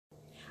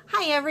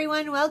Hi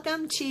everyone,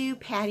 welcome to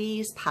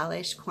Patty's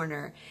Polish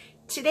Corner.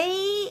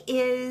 Today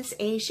is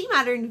a She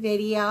Modern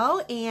video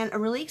and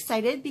I'm really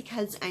excited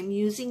because I'm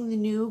using the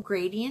new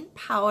gradient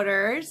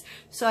powders.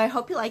 So I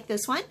hope you like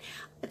this one.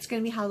 It's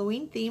going to be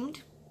Halloween themed.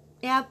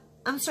 Yep,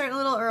 I'm starting a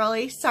little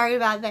early. Sorry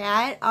about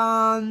that.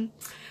 I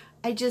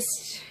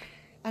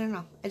don't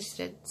know, I just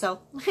did.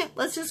 So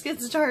let's just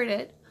get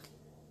started.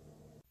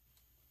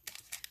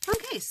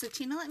 Okay, so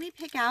Tina let me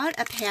pick out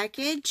a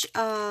package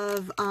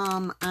of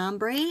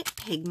ombre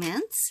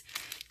pigments.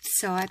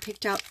 So I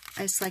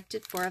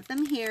selected 4 of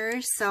them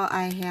here. So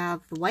I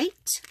have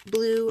white,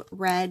 blue,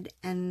 red,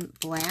 and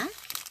black.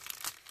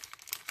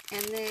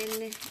 And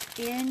then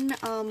in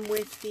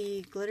with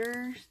the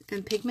glitter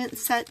and pigment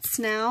sets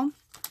now,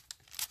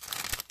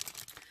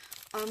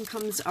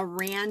 comes a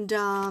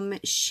random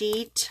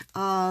sheet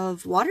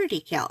of water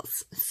decals.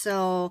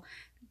 So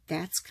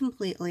that's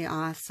completely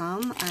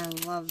awesome. I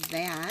love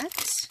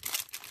that.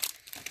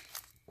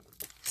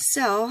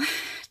 So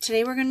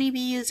today we're going to be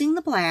using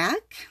the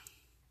black.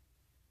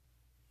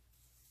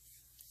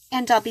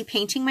 And I'll be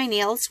painting my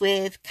nails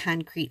with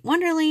Concrete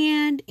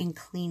Wonderland and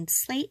Clean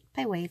Slate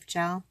by Wave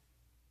Gel.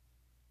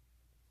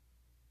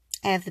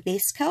 I have the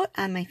base coat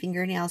on my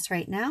fingernails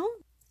right now.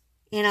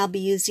 And I'll be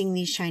using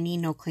the shiny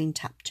No Clean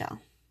Top Gel.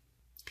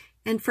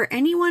 And for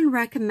anyone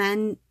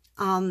wanting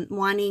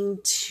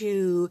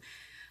to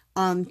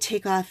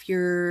take off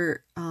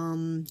your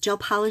gel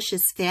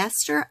polishes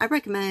faster, I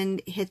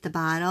recommend hit the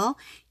bottle,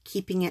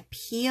 keeping it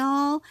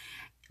peel,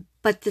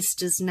 but this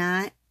does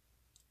not,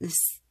 this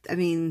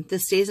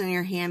stays on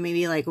your hand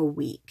maybe like a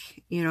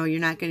week. You know, you're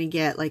not going to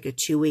get like a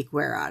 2-week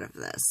wear out of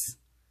this.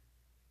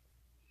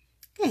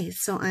 Okay,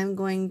 so I'm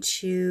going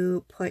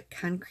to put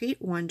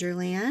Concrete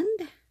Wonderland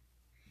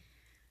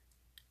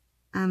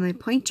on my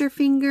pointer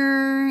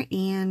finger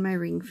and my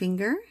ring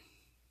finger.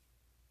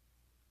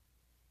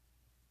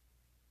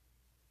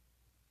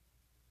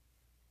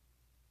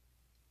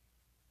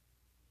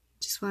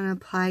 Just want to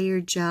apply your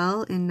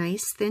gel in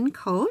nice thin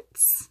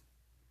coats.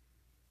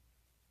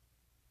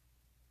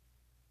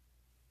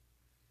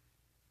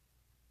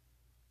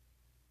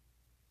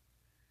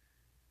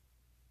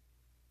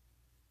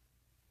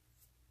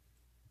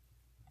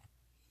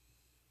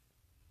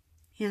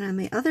 And on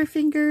my other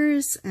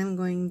fingers, I'm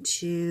going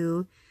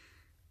to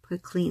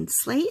put Clean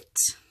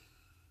Slate.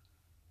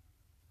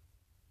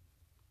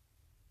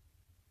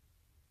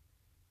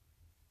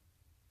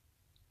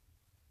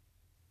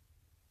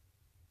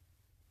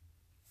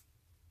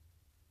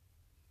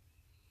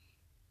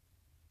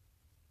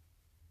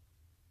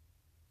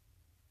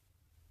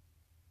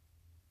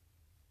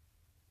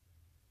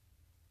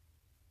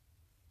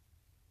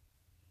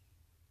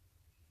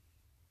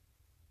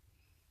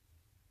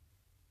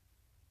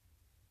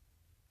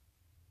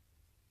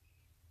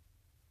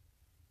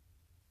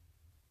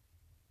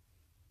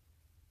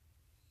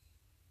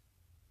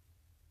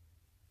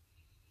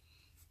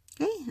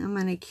 Okay, I'm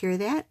going to cure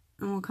that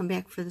and we'll come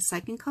back for the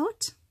second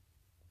coat.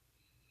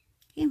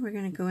 Okay, we're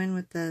going to go in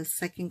with the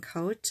second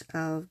coat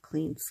of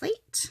Clean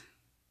Slate.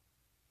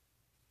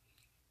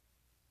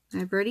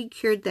 I've already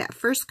cured that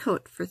first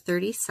coat for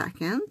 30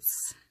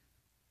 seconds.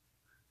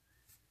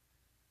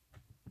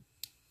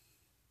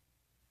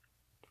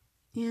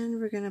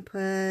 And we're going to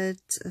put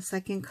a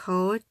second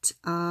coat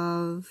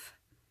of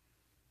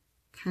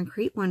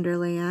Concrete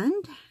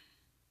Wonderland.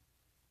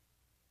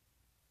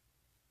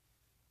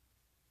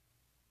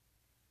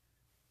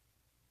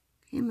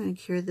 I'm going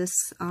to cure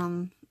this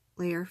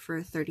layer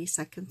for 30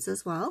 seconds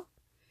as well.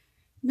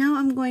 Now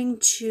I'm going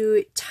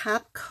to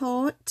top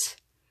coat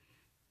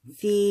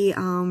the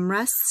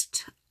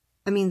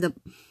the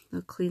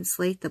Clean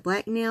Slate, the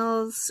black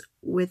nails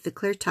with the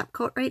clear top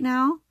coat right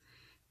now,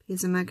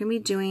 because I'm not going to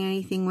be doing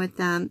anything with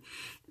them.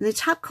 And the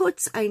top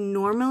coats I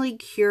normally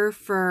cure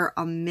for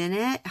a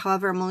minute.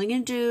 However, I'm only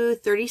going to do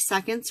 30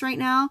 seconds right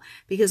now,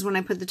 because when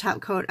I put the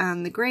top coat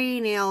on the gray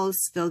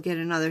nails, they'll get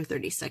another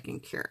 30-second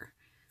cure.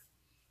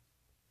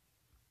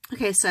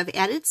 Okay, so I've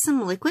added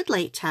some liquid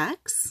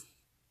latex,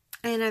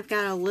 and I've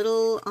got a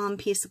little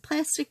piece of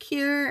plastic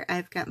here.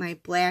 I've got my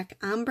black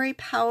ombre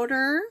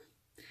powder.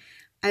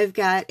 I've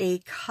got a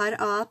cut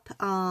up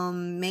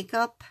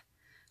makeup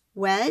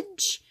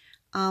wedge,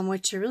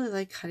 which I really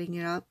like cutting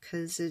it up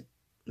because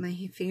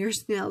my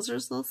fingernails are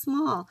so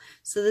small.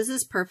 So this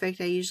is perfect.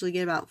 I usually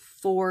get about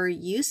 4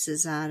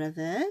 uses out of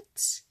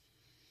it.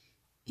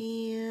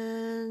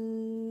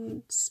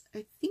 And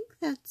I think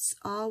that's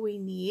all we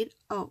need.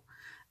 Oh,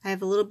 I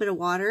have a little bit of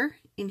water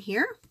in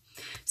here.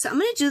 So I'm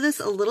going to do this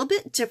a little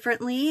bit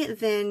differently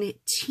than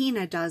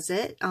Tina does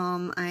it. I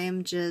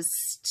don't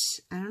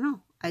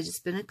know. I've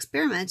just been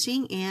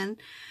experimenting and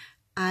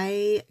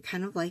I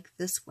kind of like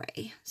this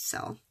way.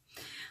 So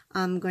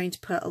I'm going to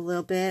put a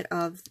little bit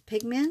of the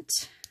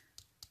pigment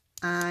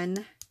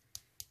on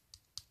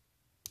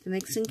the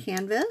mixing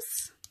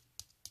canvas.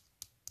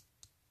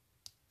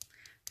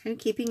 Kind of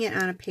keeping it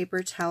on a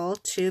paper towel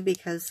too,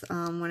 because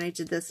when I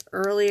did this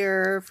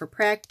earlier for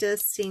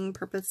practicing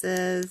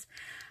purposes,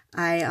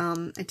 I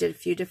did a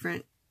few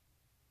different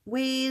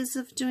ways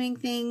of doing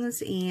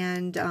things,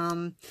 and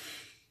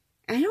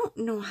I don't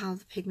know how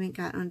the pigment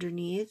got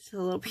underneath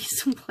a little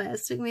piece of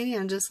plastic. Maybe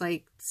I'm just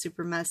like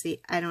super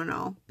messy. I don't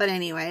know. But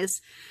anyways,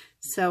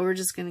 so we're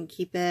just going to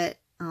keep it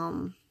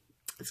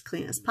as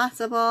clean as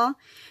possible.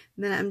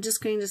 And then I'm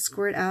just going to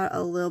squirt out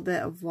a little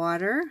bit of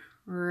water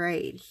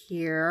right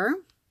here.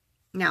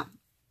 Now,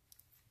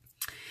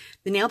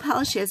 the nail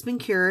polish has been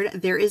cured.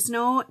 There is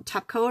no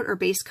top coat or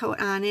base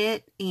coat on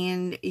it,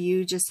 and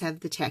you just have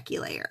the tacky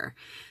layer.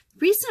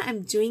 The reason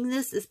I'm doing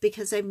this is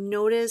because I've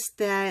noticed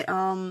that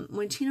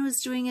when Tina was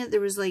doing it, there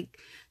was like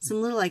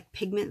some little like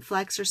pigment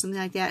flecks or something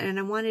like that, and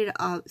I wanted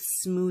a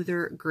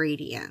smoother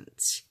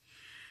gradient.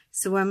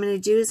 So what I'm going to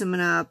do is I'm going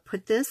to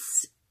put this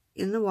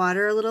in the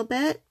water a little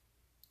bit,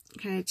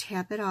 kind of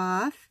tap it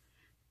off,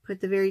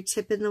 put the very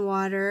tip in the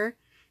water,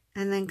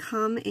 and then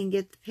come and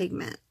get the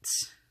pigment.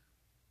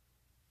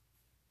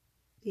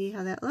 See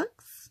how that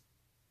looks?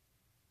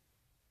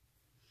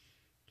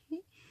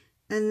 Okay.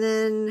 And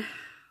then,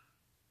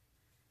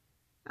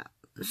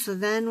 so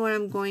then what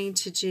I'm going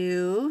to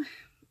do,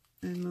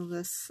 and move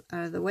this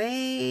out of the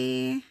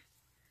way.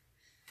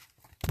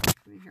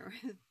 Come here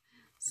with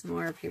some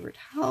more paper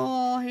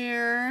towel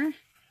here.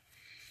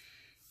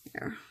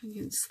 There,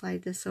 you can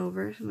slide this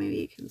over so maybe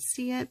you can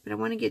see it, but I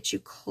want to get you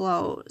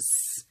close.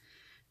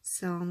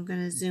 So I'm going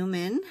to zoom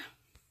in.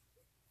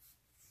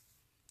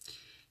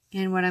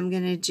 And what I'm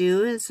going to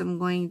do is I'm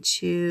going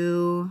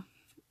to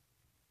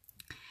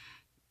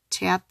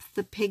tap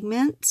the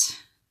pigment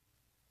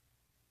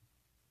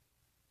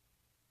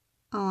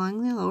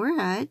along the lower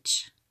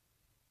edge.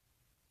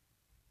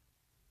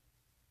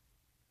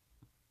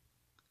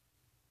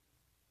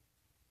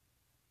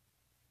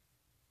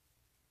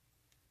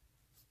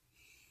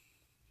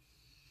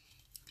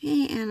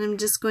 Okay, and I'm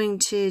just going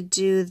to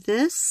do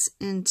this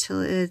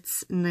until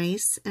it's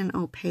nice and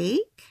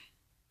opaque.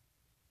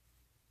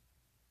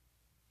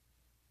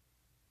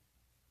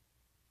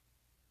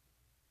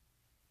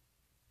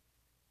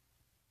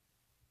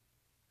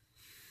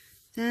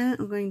 Then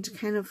I'm going to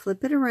kind of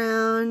flip it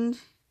around,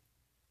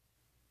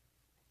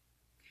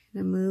 kind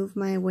of move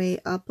my way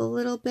up a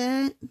little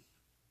bit.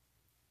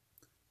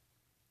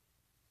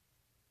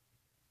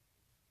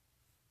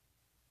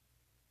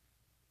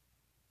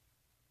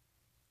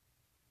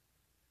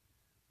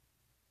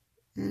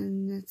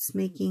 And it's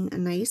making a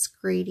nice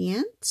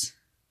gradient.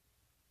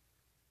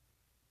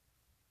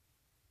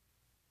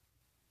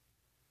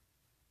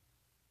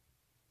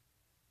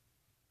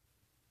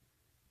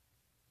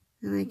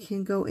 And I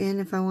can go in,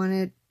 if I want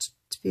it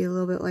to be a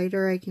little bit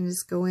lighter, I can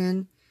just go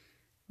in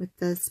with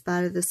the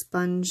spot of the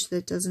sponge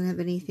that doesn't have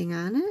anything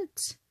on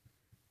it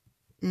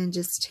and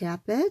just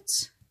tap it.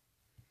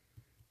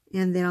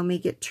 And then I'll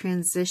make it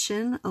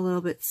transition a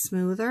little bit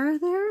smoother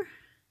there.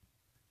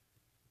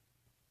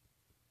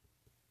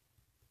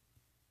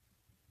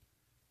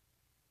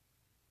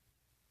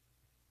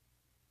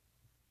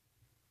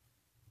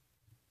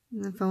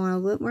 And if I want a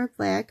little more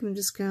black, I'm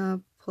just going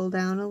to pull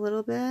down a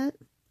little bit.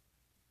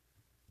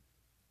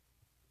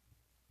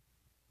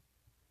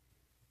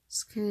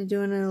 Just kind of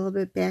doing it a little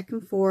bit back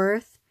and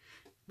forth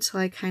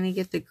until I kind of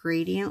get the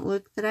gradient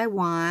look that I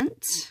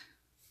want.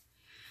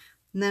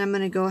 And then I'm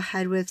going to go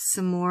ahead with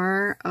some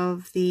more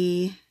of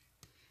the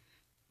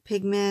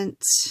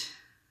pigment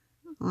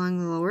along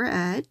the lower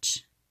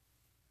edge.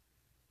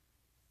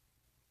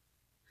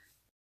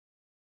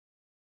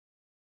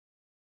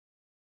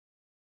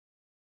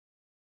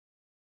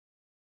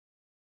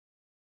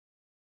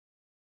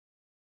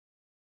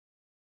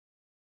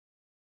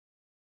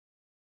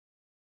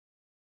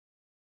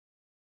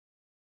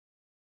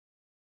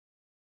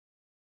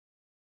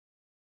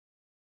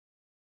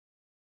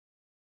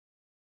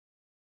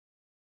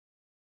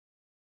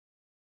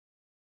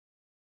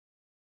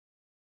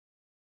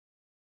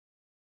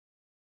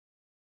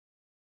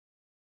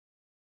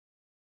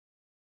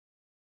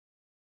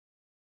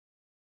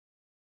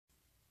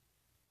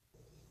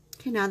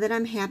 Okay, now that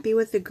I'm happy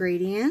with the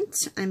gradient,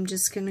 I'm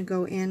just going to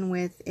go in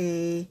with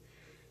a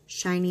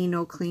shiny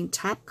No Clean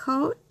top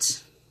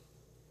coat.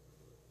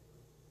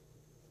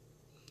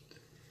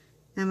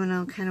 I'm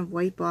going to kind of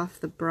wipe off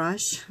the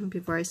brush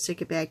before I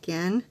stick it back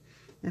in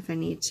if I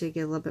need to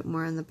get a little bit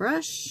more on the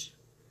brush.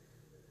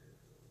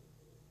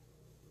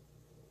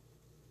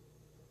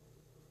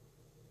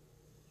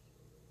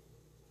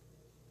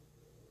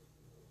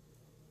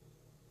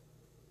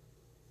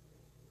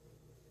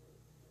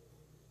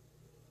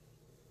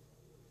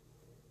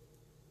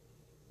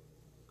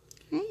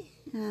 Okay,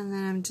 and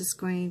then I'm just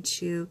going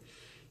to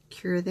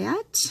cure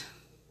that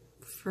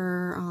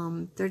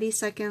for 30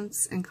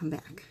 seconds and come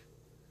back.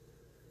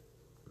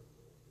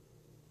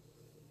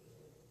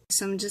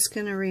 So I'm just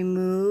going to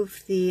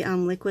remove the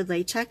liquid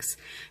latex.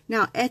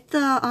 Now at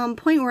the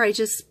point where I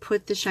just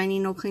put the shiny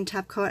No Clean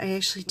top coat, I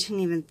actually didn't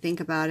even think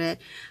about it.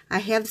 I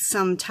have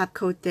some top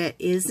coat that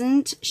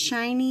isn't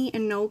shiny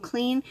and No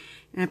Clean,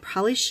 and I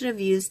probably should have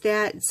used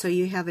that so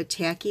you have a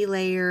tacky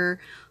layer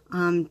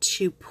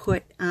to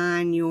put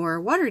on your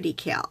water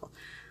decal.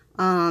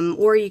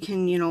 Or you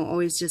can, you know,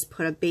 always just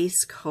put a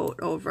base coat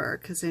over,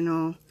 because I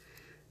know,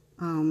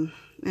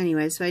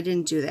 anyway, so I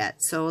didn't do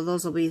that. So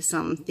those will be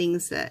some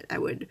things that I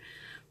would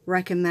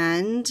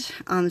recommend,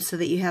 so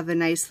that you have a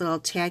nice little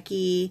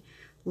tacky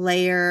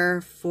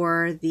layer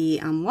for the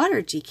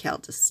water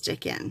decal to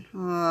stick in.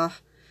 Oh,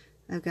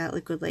 I've got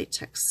liquid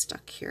latex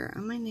stuck here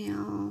on my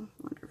nail.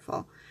 Wonderful.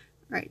 All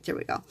right, there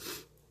we go.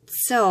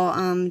 So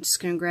I'm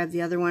just going to grab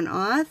the other one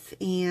off,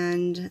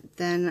 and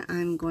then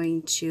I'm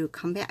going to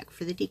come back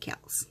for the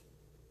decals.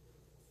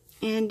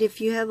 And if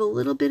you have a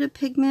little bit of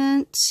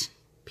pigment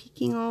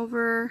peeking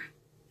over,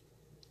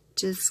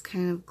 just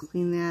kind of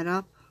clean that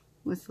up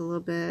with a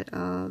little bit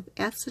of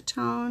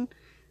acetone.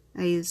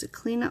 I use a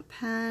cleanup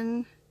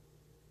pen,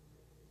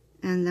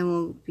 and then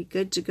we'll be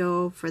good to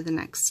go for the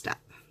next step.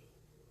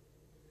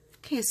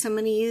 Okay, so I'm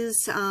going to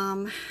use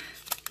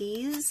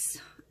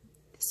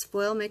this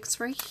foil mix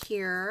right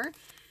here.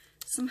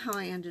 Somehow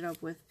I ended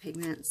up with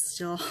pigment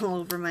still all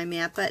over my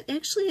mat, but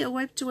actually I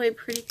wiped away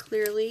pretty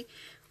clearly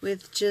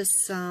with just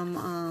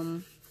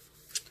some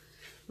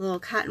little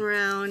cotton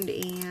round,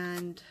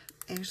 and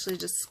actually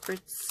just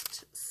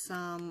spritzed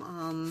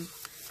some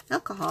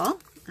alcohol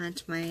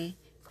onto my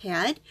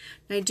pad.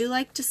 And I do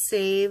like to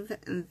save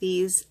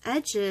these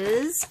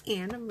edges,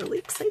 and I'm really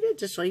excited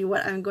to show you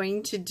what I'm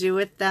going to do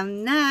with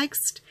them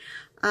next.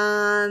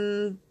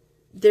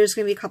 There's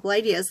going to be a couple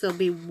ideas. There'll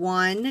be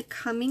one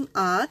coming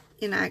up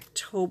in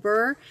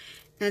October,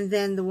 and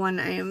then the one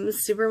I am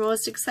super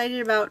most excited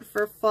about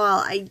for fall.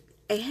 I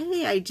had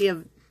the idea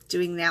of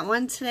doing that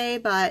one today,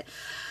 but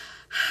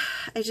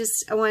I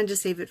wanted to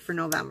save it for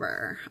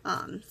November.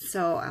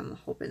 So I'm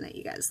hoping that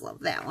you guys love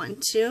that one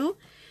too.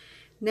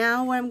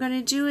 Now what I'm going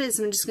to do is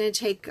I'm just going to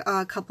take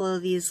a couple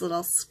of these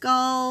little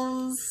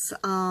skulls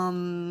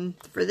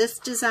for this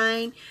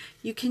design.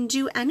 You can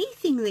do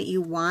anything that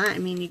you want. I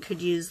mean, you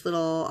could use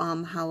little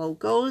hollow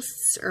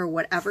ghosts or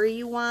whatever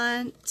you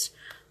want.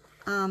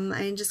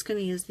 I'm just going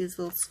to use these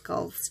little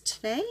skulls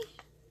today.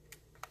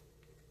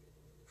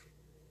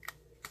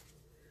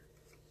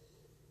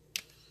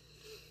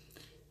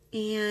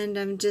 And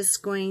I'm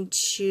just going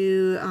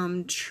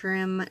to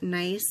trim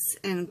nice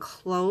and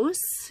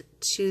close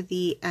to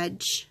the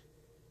edge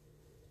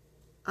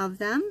of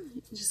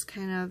them. Just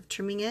kind of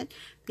trimming it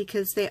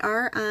because they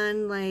are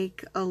on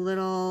like a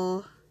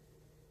little,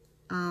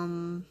 I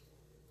don't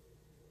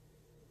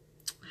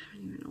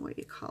even know what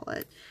you call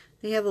it.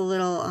 They have a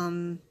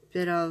little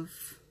bit of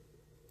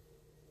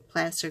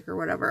plastic or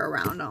whatever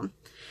around them.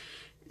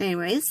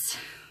 Anyways,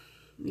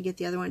 let me get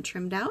the other one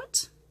trimmed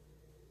out.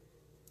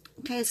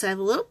 Okay, so I have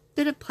a little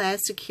bit of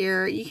plastic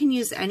here. You can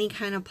use any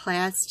kind of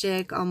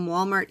plastic.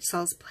 Walmart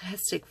sells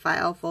plastic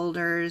file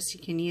folders. You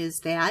can use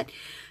that.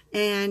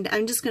 And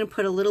I'm just going to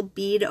put a little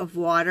bead of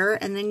water,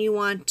 and then you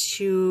want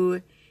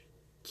to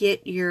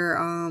get your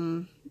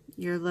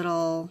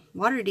little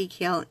water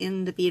decal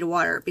in the bead of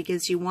water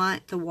because you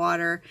want the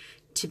water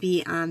to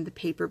be on the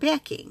paper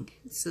backing.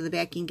 So the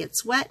backing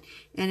gets wet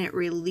and it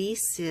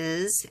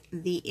releases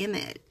the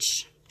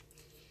image.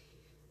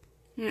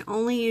 And it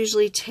only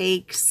usually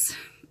takes,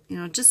 you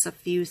know, just a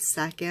few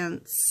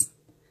seconds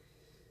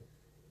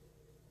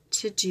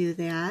to do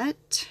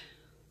that.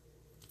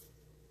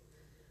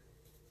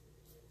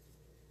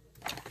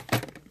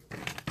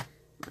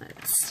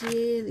 Let's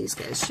see, these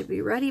guys should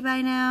be ready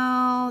by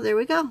now. There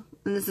we go.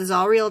 And this is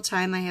all real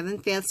time. I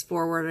haven't fast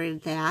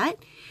forwarded that.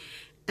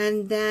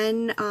 And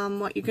then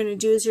what you're going to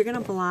do is you're going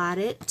to blot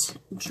it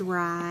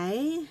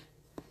dry.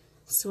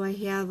 So I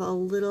have a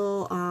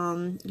little,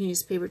 you can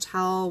use paper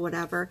towel,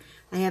 whatever.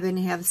 I happen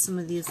to have some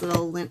of these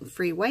little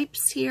lint-free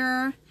wipes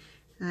here.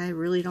 I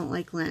really don't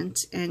like lint.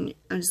 And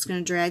I'm just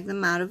going to drag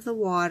them out of the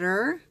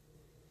water.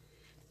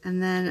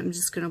 And then I'm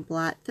just going to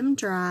blot them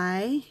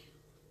dry.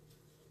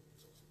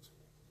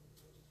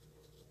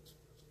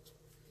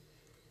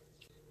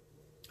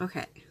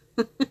 Okay.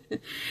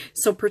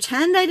 So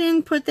pretend I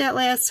didn't put that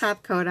last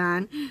top coat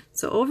on.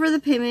 So over the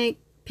pigment,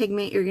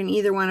 you're going to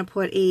either want to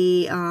put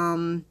a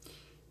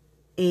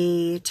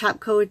top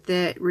coat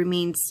that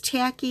remains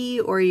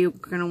tacky, or you're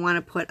going to want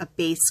to put a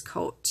base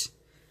coat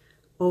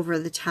over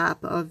the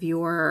top of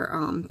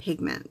your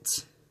pigment.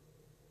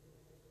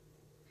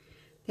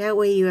 That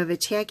way you have a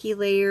tacky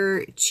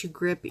layer to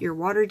grip your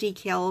water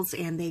decals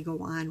and they go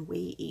on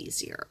way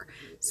easier.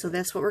 So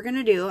that's what we're going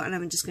to do, and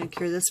I'm just going to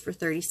cure this for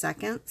 30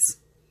 seconds.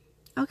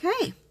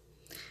 Okay,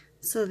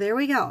 so there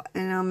we go.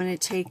 And I'm going to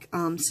take,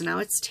 so now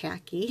it's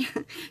tacky.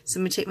 So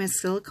I'm going to take my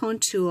silicone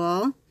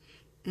tool,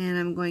 and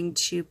I'm going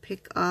to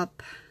pick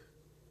up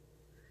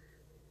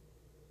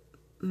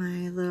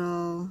my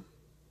little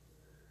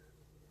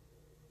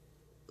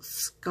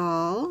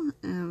skull,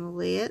 and I'm going to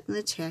lay it in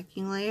the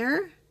tacking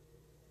layer,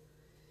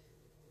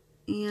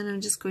 and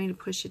I'm just going to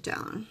push it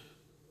down.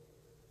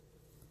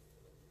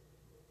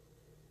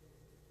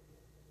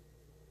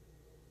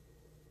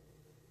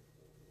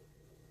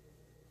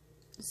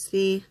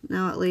 See,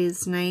 now it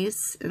lays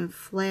nice and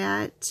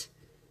flat,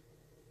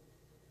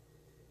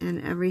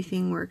 and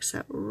everything works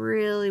out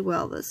really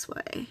well this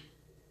way.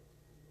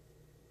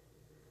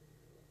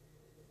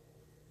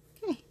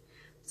 Okay,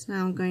 so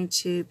now I'm going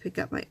to pick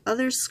up my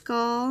other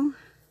skull.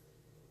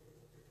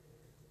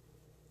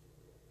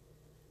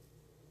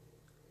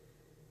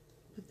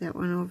 Put that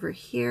one over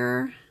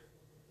here.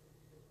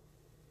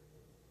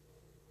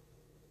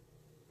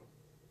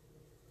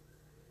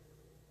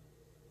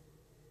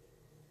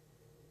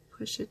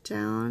 push it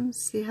down.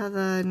 See how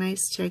the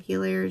nice tacky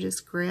layer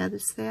just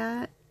grabs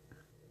that?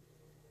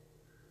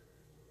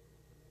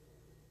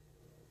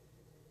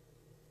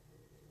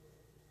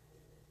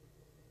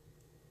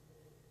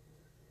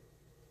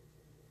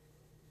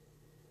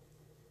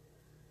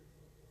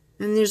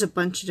 And there's a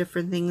bunch of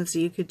different things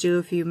that you could do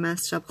if you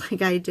messed up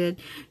like I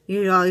did.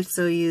 You could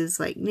also use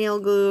like nail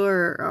glue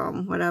or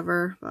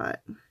whatever,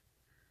 but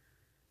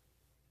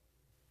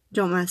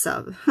don't mess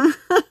up.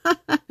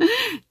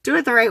 Do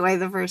it the right way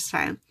the first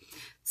time.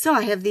 So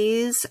I have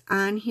these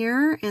on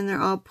here and they're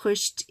all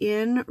pushed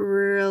in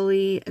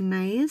really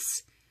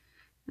nice.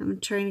 I'm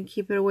trying to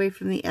keep it away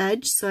from the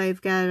edge, so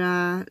I've got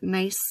a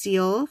nice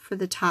seal for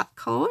the top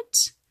coat.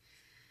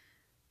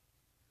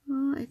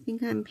 Well, I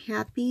think I'm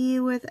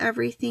happy with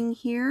everything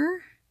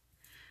here.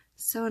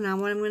 So now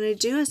what I'm going to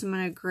do is I'm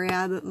going to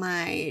grab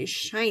my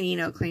shiny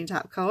No Clean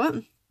top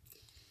coat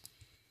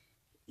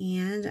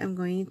and I'm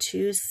going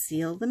to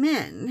seal them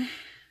in.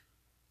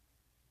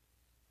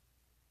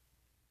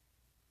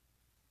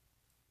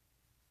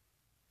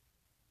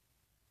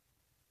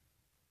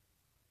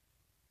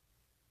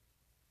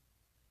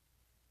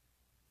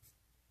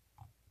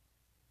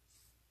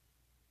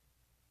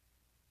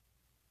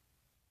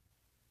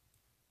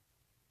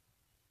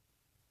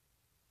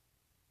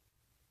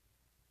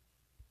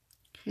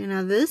 Okay,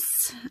 now this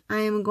I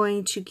am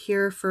going to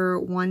cure for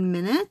 1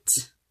 minute.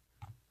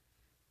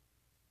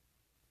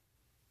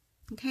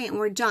 Okay, and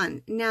we're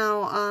done.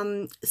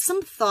 Now,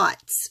 some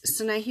thoughts.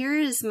 So now here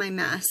is my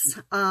mess.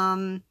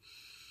 I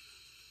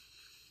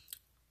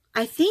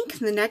think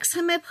the next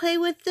time I play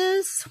with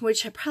this,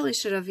 which I probably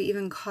should have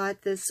even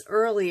caught this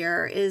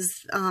earlier,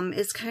 is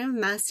it's kind of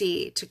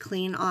messy to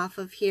clean off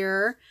of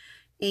here.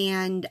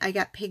 And I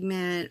got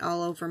pigment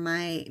all over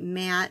my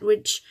mat,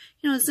 which,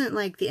 you know, isn't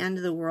like the end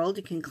of the world.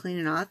 You can clean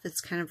it off.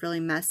 It's kind of really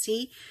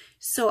messy.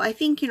 So I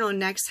think, you know,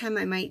 next time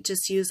I might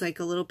just use like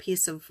a little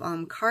piece of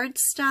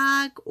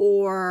cardstock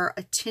or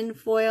a tin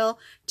foil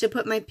to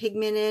put my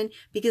pigment in,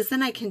 because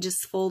then I can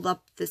just fold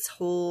up this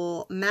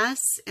whole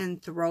mess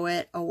and throw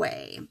it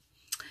away.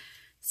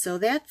 So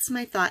that's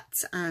my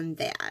thoughts on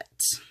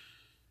that.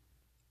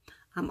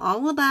 I'm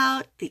all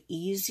about the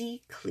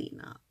easy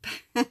cleanup.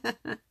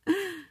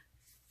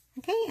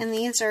 Okay, and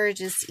these are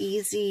just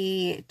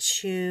easy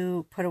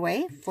to put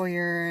away for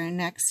your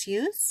next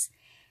use.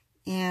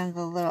 And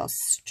the little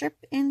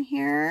strip in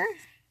here,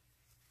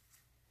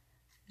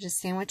 just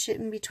sandwich it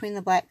in between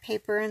the black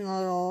paper and the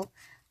little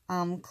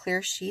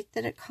clear sheet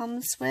that it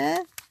comes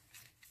with.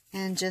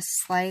 And just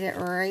slide it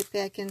right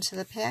back into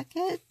the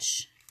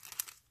package.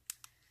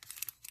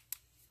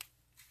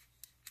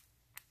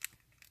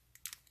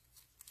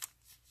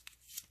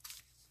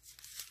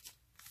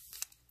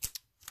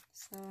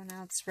 So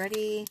now it's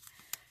ready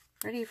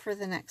for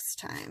the next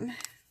time.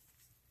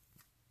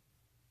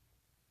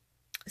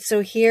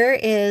 So here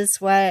is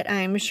what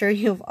I'm sure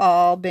you've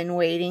all been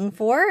waiting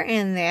for,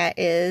 and that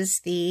is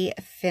the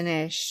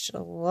finished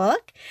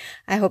look.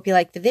 I hope you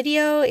liked the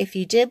video. If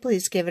you did,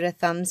 please give it a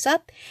thumbs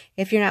up.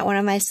 If you're not one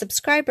of my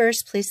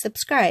subscribers, please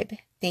subscribe.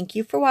 Thank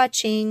you for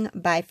watching.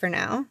 Bye for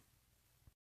now.